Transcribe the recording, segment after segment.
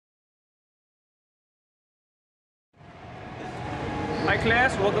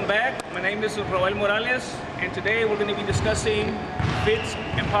class, welcome back. My name is Raul Morales, and today we're going to be discussing Fitz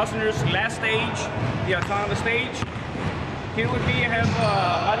and Posner's last stage, the autonomous stage. Here with me I have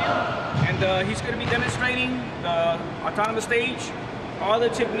Mario, and he's going to be demonstrating the autonomous stage, all the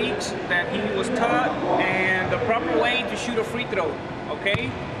techniques that he was taught, and the proper way to shoot a free throw,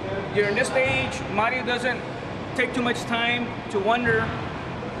 okay? During this stage, Mario doesn't take too much time to wonder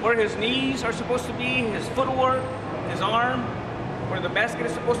where his knees are supposed to be, his footwork, his arm, where the basket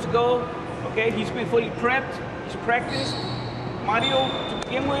is supposed to go. Okay, he's been fully prepped, he's practiced. Mario, to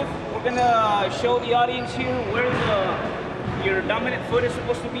begin with, we're gonna show the audience here where your dominant foot is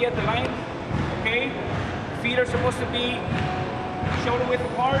supposed to be at the line. Okay, feet are supposed to be shoulder width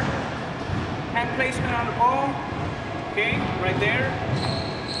apart, hand placement on the ball. Okay, right there.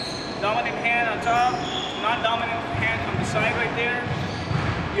 Dominant hand on top, non-dominant hand on the side right there.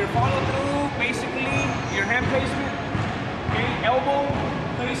 Your follow through, basically your hand placement, okay, elbow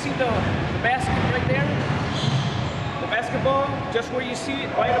facing the basket right there, the basketball just where you see it,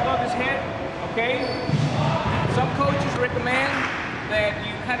 right above his head, okay. Some coaches recommend that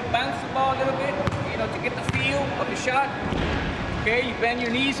you kind of bounce the ball a little bit, you know, to get the feel of the shot, okay. You bend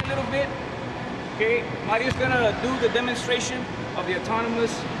your knees a little bit, okay. Mario's gonna do the demonstration of the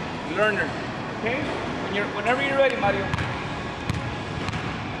autonomous learner, okay. Whenever you're ready, Mario.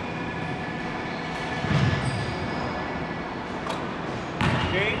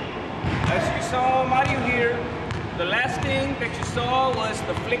 Okay, as you saw Mario here, the last thing that you saw was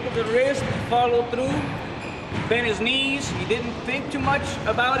the flick of the wrist. He followed through, bent his knees. He didn't think too much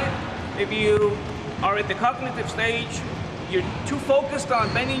about it. If you are at the cognitive stage, you're too focused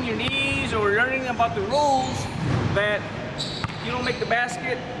on bending your knees or learning about the rules that you don't make the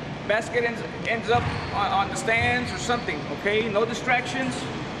basket. Basket ends up on the stands or something, okay? No distractions.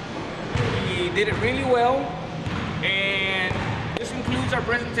 He did it really well, and this concludes our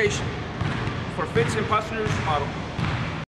presentation for Fitz and Posner's model.